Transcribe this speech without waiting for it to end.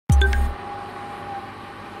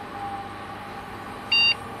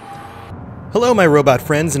Hello my robot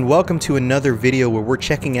friends, and welcome to another video where we're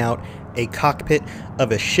checking out a cockpit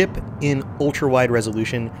of a ship in ultra-wide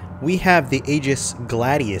resolution. We have the Aegis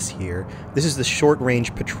Gladius here. This is the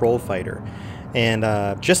short-range patrol fighter. And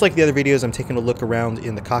just like the other videos, I'm taking a look around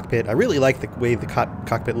in the cockpit. I really like the way the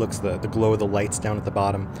cockpit looks, the glow of the lights down at the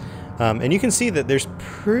bottom. And you can see that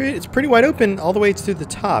it's pretty wide open all the way to the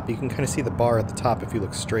top. You can kind of see the bar at the top if you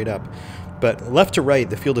look straight up. But left to right,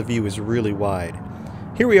 the field of view is really wide.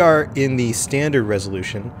 Here we are in the standard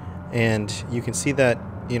resolution, and you can see that,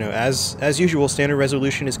 you know, as usual, standard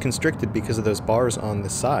resolution is constricted because of those bars on the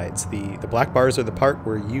sides. The black bars are the part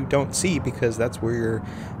where you don't see because that's where your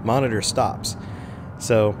monitor stops.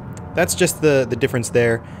 So that's just the difference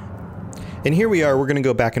there. And here we are, we're going to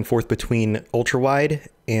go back and forth between ultra-wide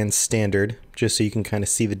and standard, just so you can kind of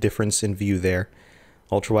see the difference in view there.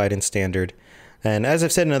 Ultra-wide and standard. And as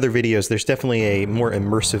I've said in other videos, there's definitely a more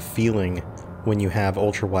immersive feeling when you have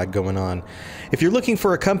ultra-wide going on. If you're looking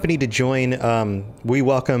for a company to join, we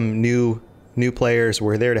welcome new players.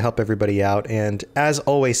 We're there to help everybody out. And as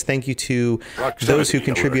always, thank you to those who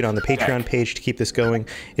contribute on the Patreon page to keep this going.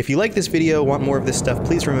 If you like this video, want more of this stuff,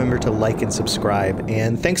 please remember to like and subscribe.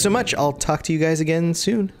 And thanks so much. I'll talk to you guys again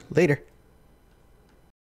soon. Later.